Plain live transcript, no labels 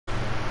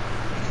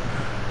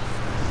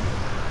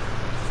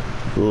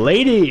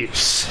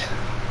Ladies.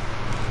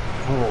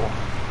 Oh.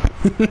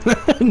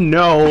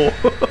 No.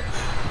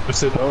 I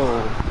said,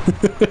 oh.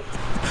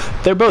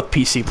 They're both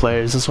PC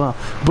players as well.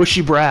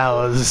 Bushy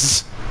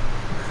brows.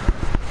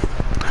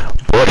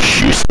 What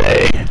you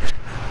say?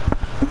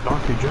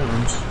 Donkey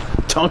Jones.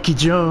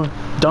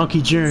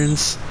 Donkey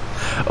Jones.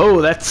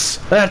 Oh, that's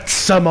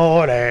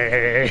amore.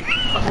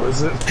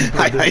 Was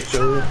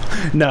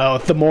it? No,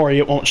 the Mori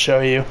it won't show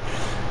you.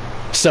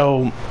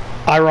 So,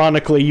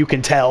 ironically, you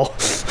can tell.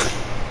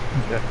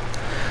 Yeah.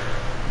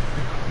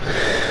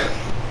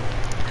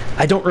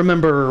 I don't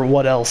remember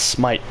what else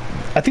might.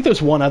 I think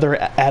there's one other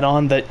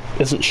add-on that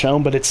isn't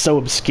shown, but it's so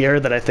obscure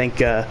that I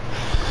think. I'm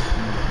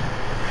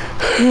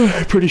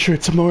pretty sure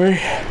it's a Mori.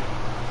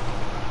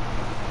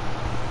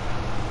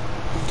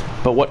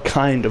 But what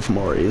kind of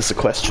Mori is the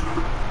question?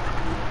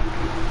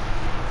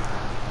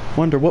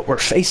 Wonder what we're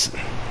facing.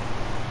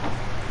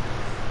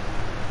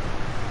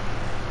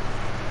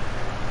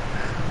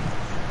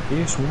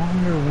 Yes,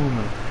 Wonder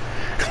Woman.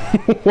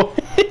 What?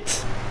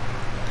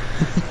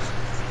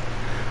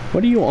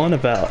 What are you on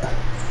about?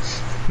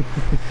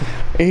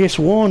 It's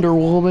Wonder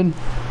Woman.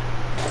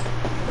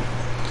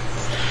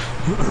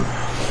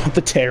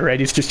 The tear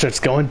radius just starts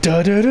going. She's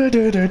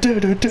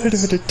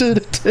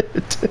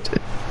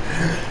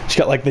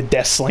got like the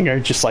Death Slinger,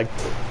 just like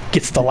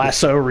gets the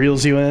lasso,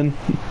 reels you in.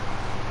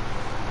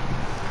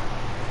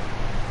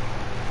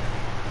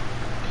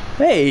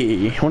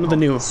 Hey, one of the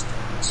new.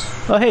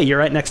 Oh, hey, you're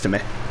right next to me,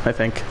 I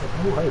think.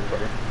 Oh, hey,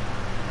 buddy.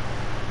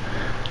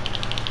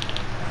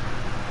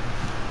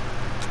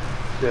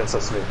 Yes,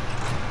 that's me.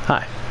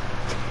 Hi.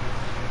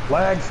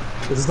 Lag,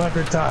 this is not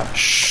your time.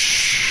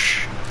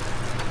 Shh.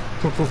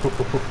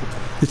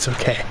 It's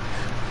okay.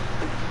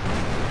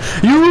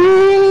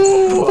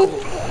 You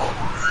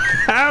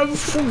have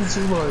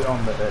right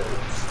on the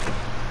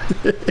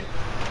edge.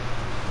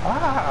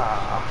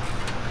 Ah.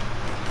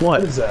 What?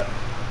 What is that?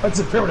 That's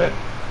a pyramid.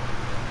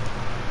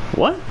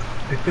 What?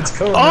 It's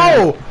coming.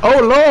 Oh! Oh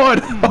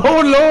Lord!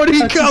 Oh Lord,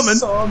 he's coming! I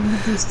saw him in the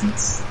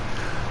distance.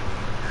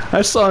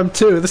 I saw him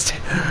too.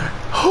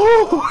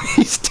 Oh,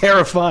 he's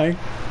terrifying.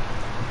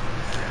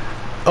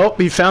 Oh,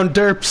 he found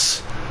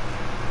derps.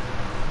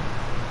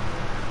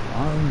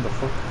 On the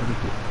fuck are you?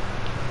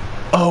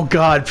 Oh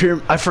God,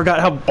 I forgot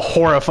how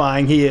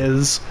horrifying he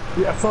is.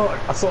 Yeah, I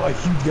saw a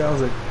huge guy. I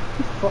was like, what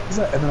the fuck is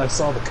that? And then I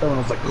saw the cone.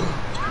 I was like,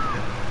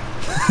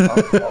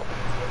 oh.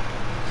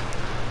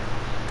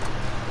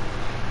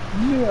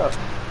 Yeah.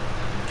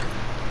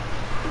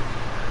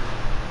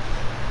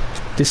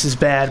 This is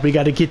bad. We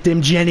gotta get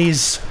them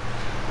Jennies.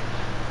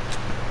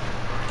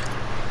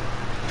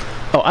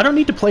 Oh, I don't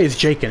need to play as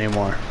Jake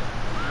anymore.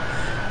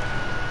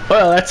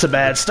 Well, that's a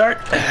bad start.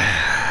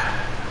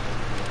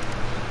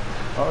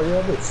 Oh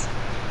yeah, this.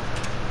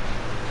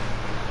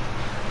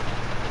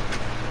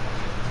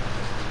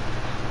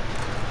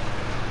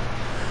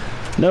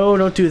 No,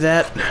 don't do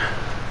that.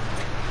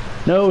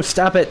 No,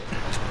 stop it.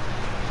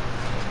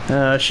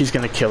 She's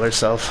gonna kill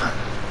herself.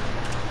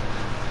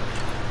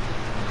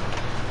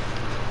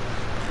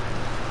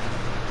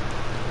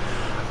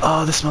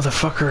 Oh, this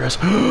motherfucker is...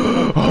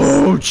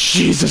 Oh,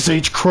 Jesus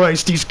H.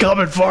 Christ, he's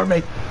coming for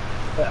me!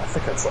 Yeah, I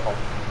think that's all.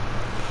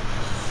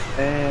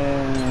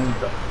 And...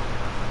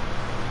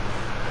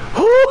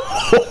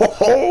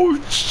 Oh,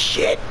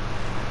 shit!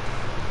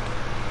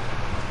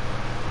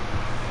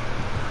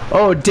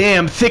 Oh,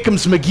 damn,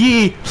 Thickums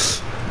McGee!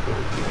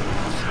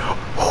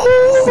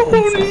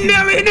 Oh,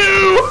 Nelly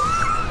knew!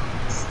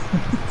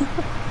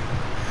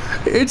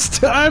 It's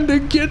time to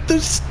get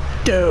the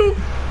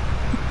stove!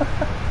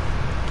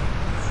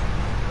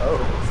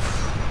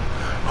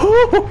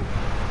 Oh,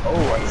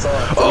 I saw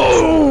it.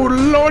 Oh,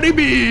 Lordy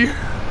B!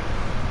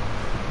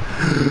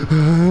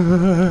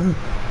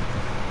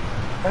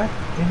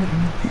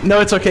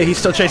 No, it's okay. He's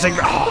still chasing.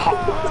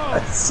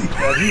 I see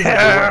that. He's like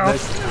right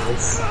next to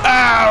us.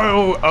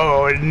 Ow!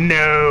 Oh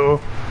no!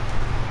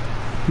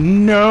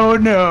 No,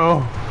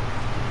 no!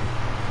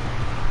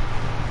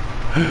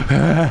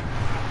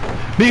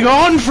 Be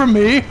gone from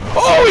me!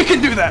 Oh, we can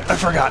do that. I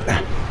forgot.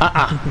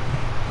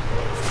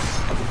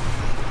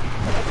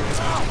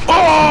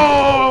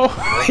 Oh!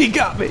 He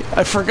got me.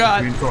 I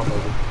forgot.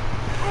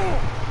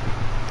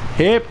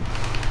 Hip.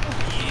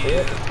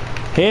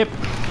 Hip.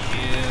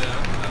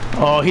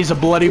 Oh, he's a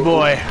bloody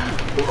boy.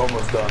 We're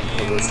almost done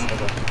with this.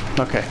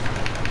 Okay.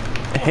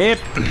 Hip.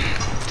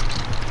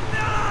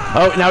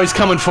 Oh, now he's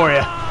coming for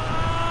you.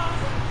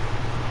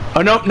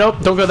 Oh, nope,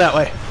 nope. Don't go that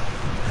way.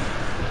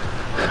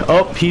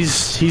 Oh,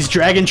 he's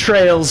dragging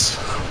trails.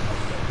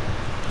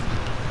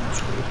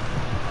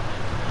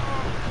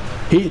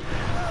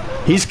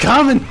 He's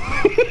coming.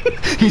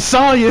 He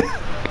saw you.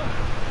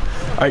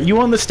 Are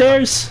you on the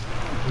stairs?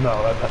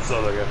 No, that's the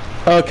other guy.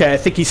 Okay, I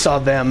think he saw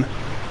them.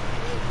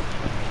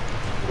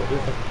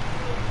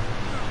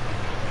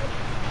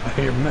 I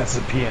hear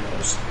massive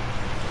pianos.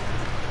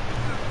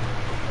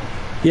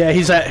 Yeah,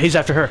 he's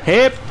after her.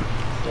 Hip.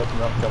 Yep,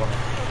 I'm coming.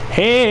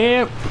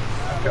 Hip.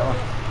 I'm coming.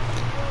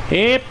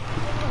 Hip.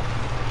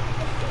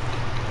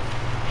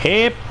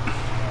 Hip.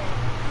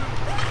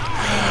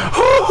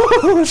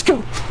 Let's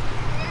go.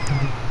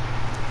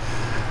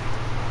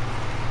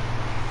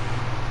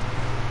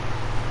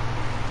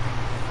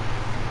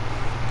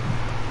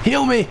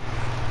 Heal me.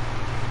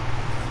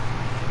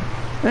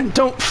 And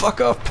don't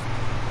fuck up.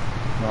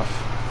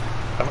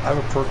 I have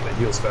a perk that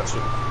heals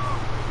faster.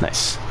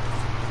 Nice.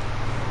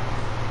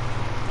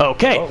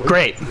 Okay,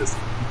 great.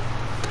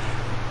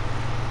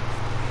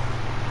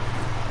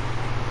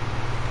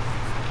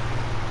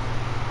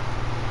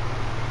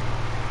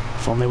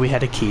 If only we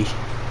had a key.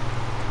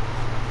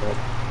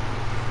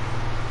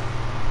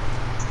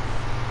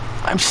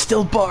 I'm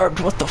still barbed,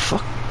 what the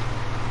fuck?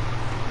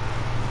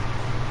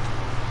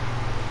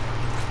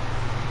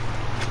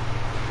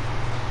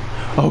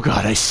 Oh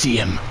god, I see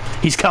him.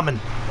 He's coming.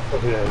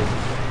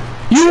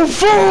 You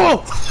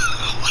fool!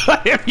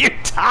 What have you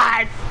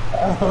done?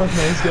 Oh, no,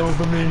 he's going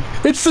for me.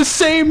 It's the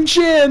same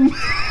Jin!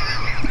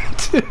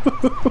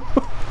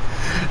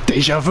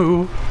 Deja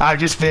vu. I've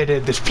just been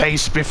in this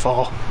place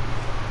before.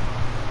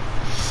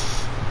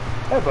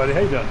 Hey, buddy, how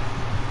you doing?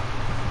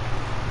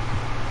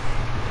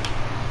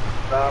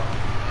 No!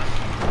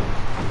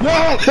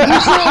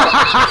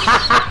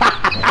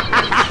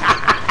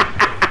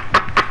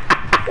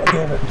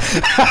 Damn it.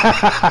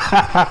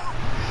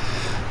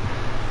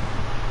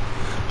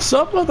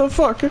 Sup,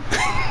 motherfucker?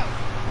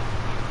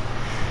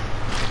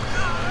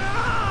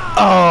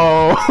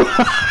 Oh!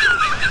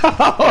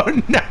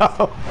 Oh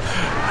no!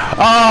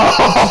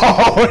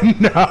 Oh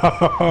no!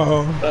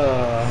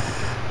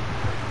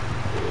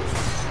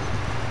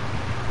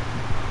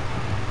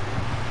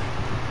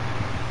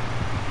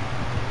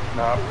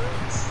 No.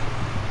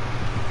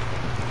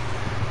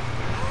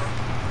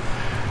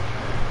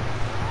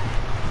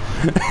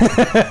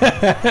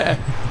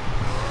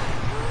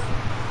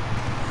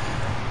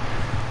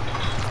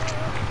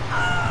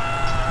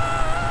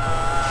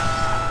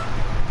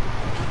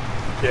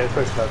 Yeah, it's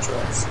basically not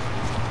tracks.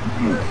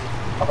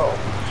 Oh.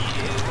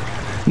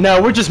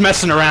 No, we're just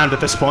messing around at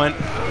this point.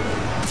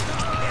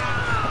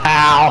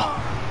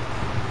 Ow!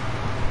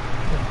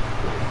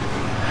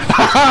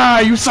 Haha!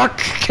 You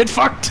suck! Get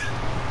fucked!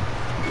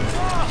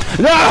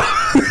 No!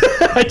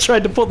 I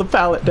tried to pull the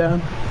pallet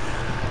down.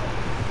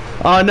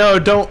 Oh no,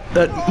 don't.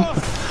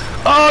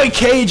 Oh, he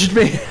caged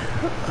me!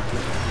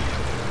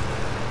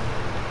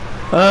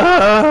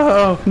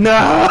 Oh,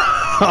 no!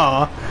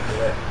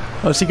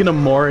 Oh, is he gonna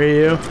Mori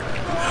you?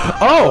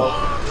 Oh!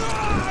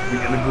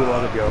 We're gonna go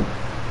out of go.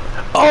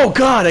 Oh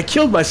god, I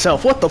killed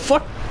myself. What the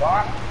fuck?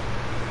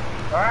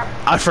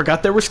 I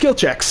forgot there were skill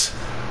checks.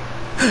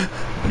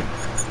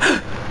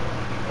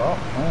 Oh,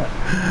 man.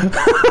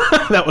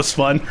 That was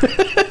fun.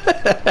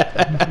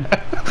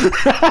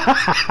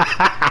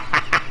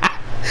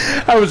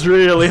 I was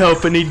really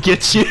hoping he'd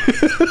get you.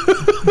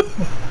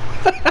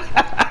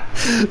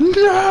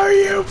 No,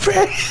 you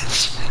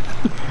bitch!